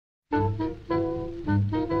Hey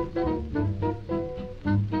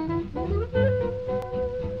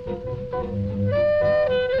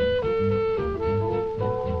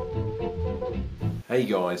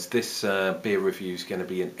guys, this beer review is going to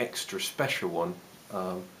be an extra special one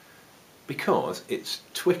because it's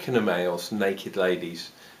Twickenham Ales Naked Ladies,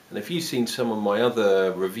 and if you've seen some of my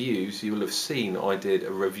other reviews you'll have seen I did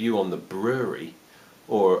a review on the brewery,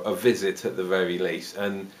 or a visit at the very least,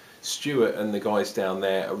 and Stuart and the guys down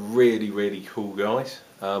there are really cool guys,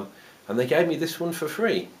 and they gave me this one for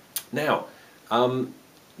free. Now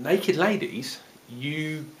Naked Ladies,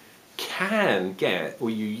 you can get,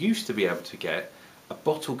 or you used to be able to get, a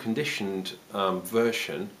bottle conditioned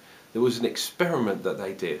version. There was an experiment that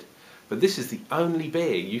they did, but this is the only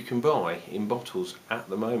beer you can buy in bottles at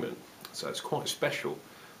the moment, so it's quite special.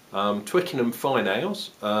 Twickenham Fine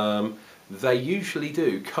Ales, they usually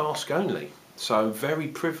do cask only, so I'm very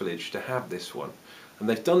privileged to have this one, and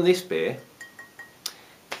they've done this beer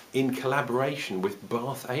in collaboration with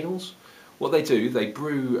Bath Ales. What they do, they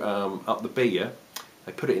brew up the beer,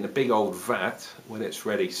 they put it in a big old vat. When it's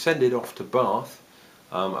ready, send it off to Bath,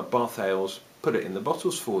 at Bath Ales put it in the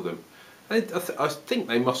bottles for them. I think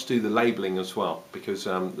they must do the labelling as well, because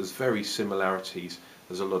there's very similarities,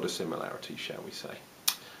 there's a lot of similarities, shall we say.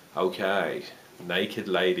 Okay, Naked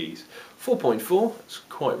Ladies, 4.4, it's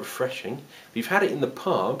quite refreshing. If you've had it in the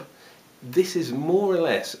pub, this is more or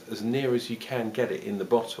less as near as you can get it in the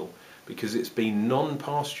bottle, because it's been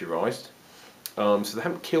non-pasteurised, so they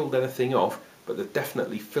haven't killed anything off, but they've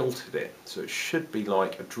definitely filtered it, so it should be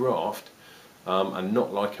like a draft, and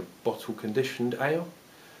not like a bottle conditioned ale.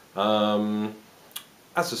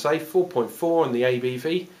 As I say, 4.4 on the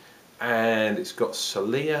ABV, and it's got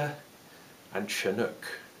Salea and Chinook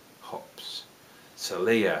hops.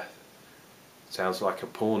 Salea sounds like a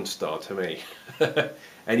porn star to me.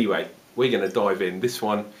 Anyway, we're going to dive in. This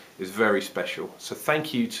one is very special, so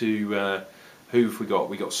thank you to who have we got?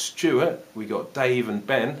 We got Stuart, we got Dave and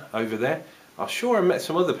Ben over there. I'm sure I met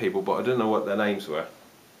some other people, but I don't know what their names were.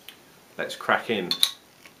 Let's crack in.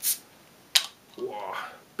 Whoa,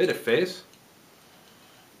 bit of fizz,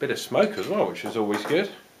 bit of smoke as well, which is always good.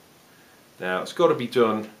 Now it's got to be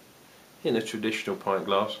done in a traditional pint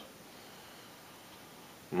glass.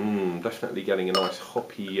 Definitely getting a nice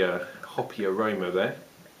hoppy aroma there.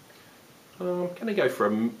 I'm going to go for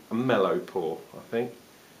a mellow pour, I think.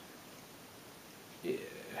 Yeah.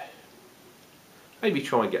 Maybe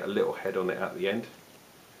try and get a little head on it at the end.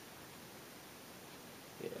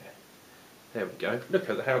 Yeah. There we go. Look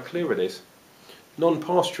at how clear it is.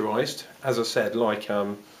 Non-pasteurised, as I said, like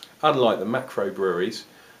unlike the macro breweries,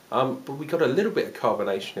 but we got a little bit of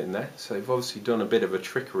carbonation in there, so they've obviously done a bit of a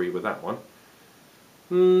trickery with that one.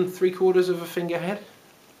 3/4 of a finger head.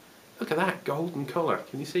 Look at that golden colour.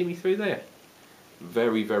 Can you see me through there?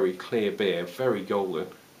 Very clear beer, very golden.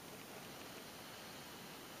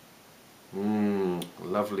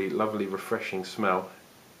 Lovely refreshing smell.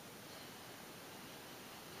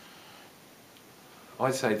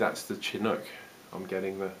 I'd say that's the Chinook I'm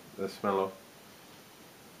getting the smell of.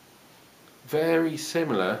 Very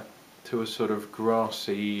similar to a sort of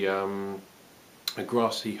grassy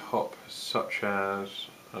hop, such as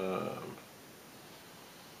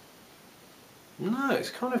no, it's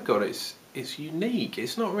kind of got it's unique.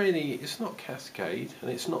 It's not really, it's not Cascade and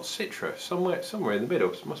it's not Citra. Somewhere in the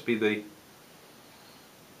middle. It must be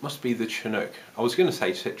the Chinook. I was going to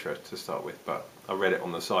say Citra to start with, but I read it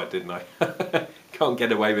on the side, didn't I? Can't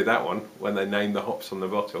get away with that one when they name the hops on the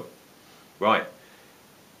bottle. Right.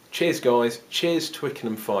 Cheers guys. Cheers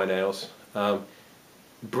Twickenham Fine Ales.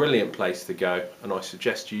 Brilliant place to go, and I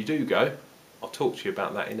suggest you do go. I'll talk to you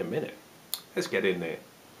about that in a minute. Let's get in there.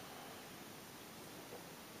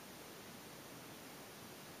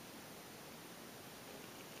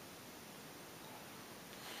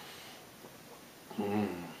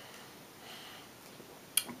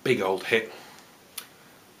 Big old hit.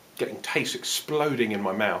 Getting taste exploding in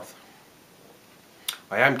my mouth.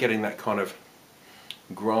 I am getting that kind of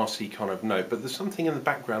grassy kind of note, but there's something in the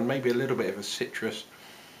background, maybe a little bit of a citrus,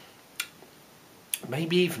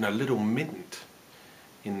 maybe even a little mint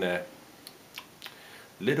in there.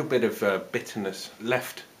 A little bit of bitterness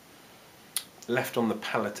left on the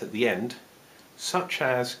palate at the end, such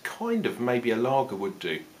as kind of maybe a lager would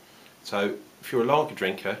do. So if you're a lager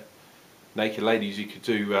drinker, Naked Ladies, you could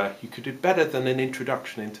do better than an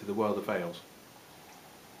introduction into the world of ales.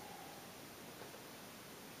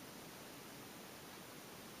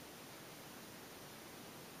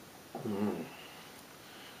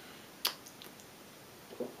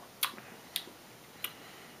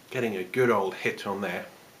 Getting a good old hit on there.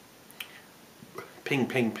 Ping,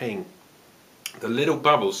 ping, ping. The little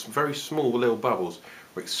bubbles, very small little bubbles,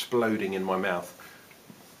 were exploding in my mouth.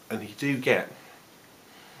 And you do get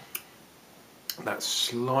that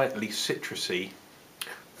slightly citrusy,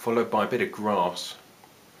 followed by a bit of grass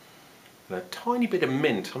and a tiny bit of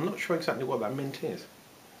mint. I'm not sure exactly what that mint is.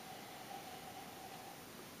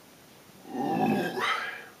 Ooh,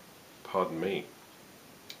 pardon me.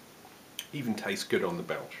 Even tastes good on the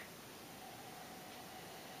belch.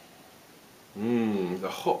 The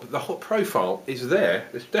hop profile is there.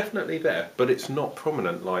 It's definitely there, but it's not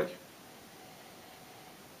prominent like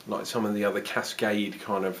some of the other Cascade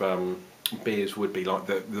kind of beers would be, like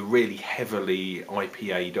the really heavily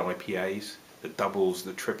IPA'd IPAs, the doubles,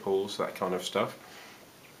 the triples, that kind of stuff.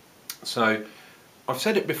 So I've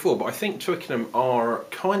said it before, but I think Twickenham are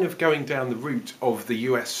kind of going down the route of the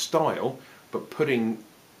US style, but putting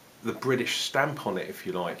the British stamp on it, if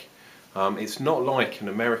you like. It's not like an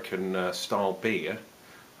American style beer,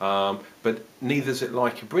 but neither is it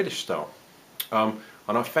like a British style.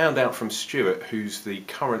 And I found out from Stuart, who's the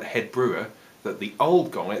current head brewer, that the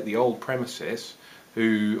old guy at the old premises,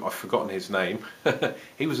 who I've forgotten his name,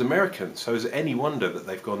 he was American, so is it any wonder that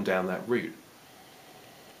they've gone down that route?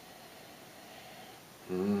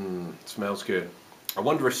 Smells good. I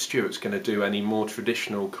wonder if Stuart's going to do any more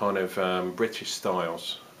traditional kind of British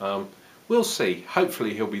styles. We'll see.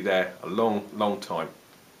 Hopefully he'll be there a long time.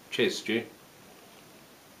 Cheers, Stu.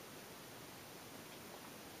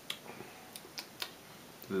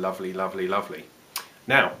 Lovely, lovely, lovely.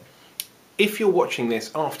 Now, if you're watching this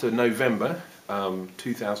after November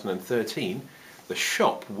 2013, the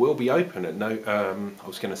shop will be open at I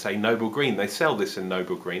was going to say Noble Green. They sell this in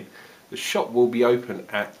Noble Green. The shop will be open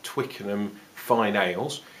at Twickenham Fine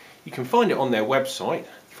Ales. You can find it on their website.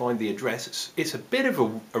 Find the address. It's a bit of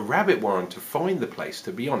a rabbit warren to find the place,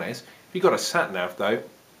 to be honest. If you've got a sat nav though,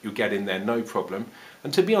 you'll get in there no problem.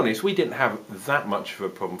 And to be honest, we didn't have that much of a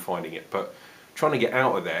problem finding it, but trying to get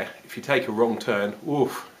out of there, if you take a wrong turn,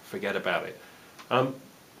 oof, forget about it.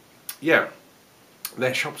 Yeah,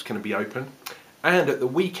 their shop's going to be open, and at the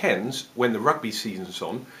weekends when the rugby season's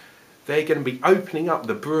on, they're going to be opening up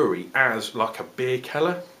the brewery as like a beer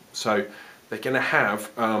cellar. So they're going to have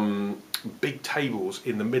big tables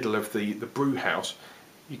in the middle of the brew house.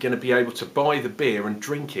 You're going to be able to buy the beer and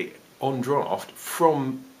drink it on draft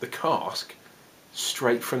from the cask,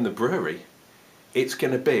 straight from the brewery. It's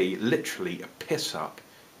going to be literally a piss up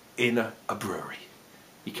in a brewery.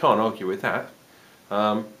 You can't argue with that.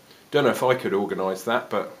 Don't know if I could organise that,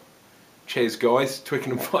 but cheers guys,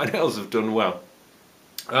 Twickenham Fine Ales have done well.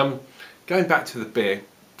 Going back to the beer,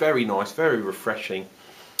 very nice, very refreshing.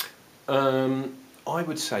 I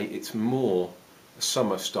would say it's more a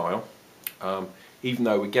summer style, even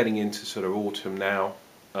though we're getting into sort of autumn now.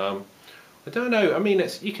 I don't know, I mean,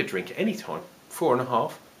 you could drink it any time,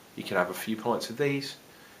 4.5. You can have a few pints of these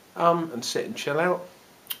and sit and chill out,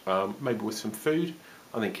 maybe with some food.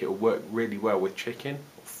 I think it'll work really well with chicken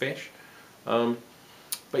or fish.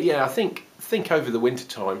 But yeah, I think over the winter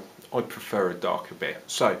time I'd prefer a darker beer.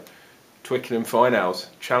 So Twickenham Fine Ales,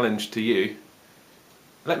 challenge to you.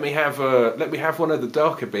 Let me have one of the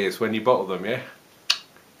darker beers when you bottle them,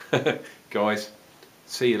 yeah? Guys,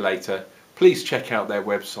 see you later. Please check out their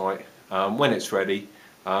website when it's ready.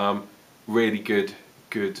 Really good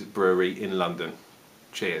brewery in London.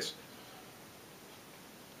 Cheers.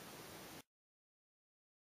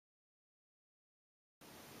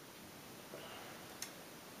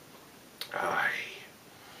 Aye.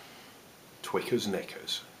 Twickers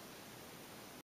Knickers.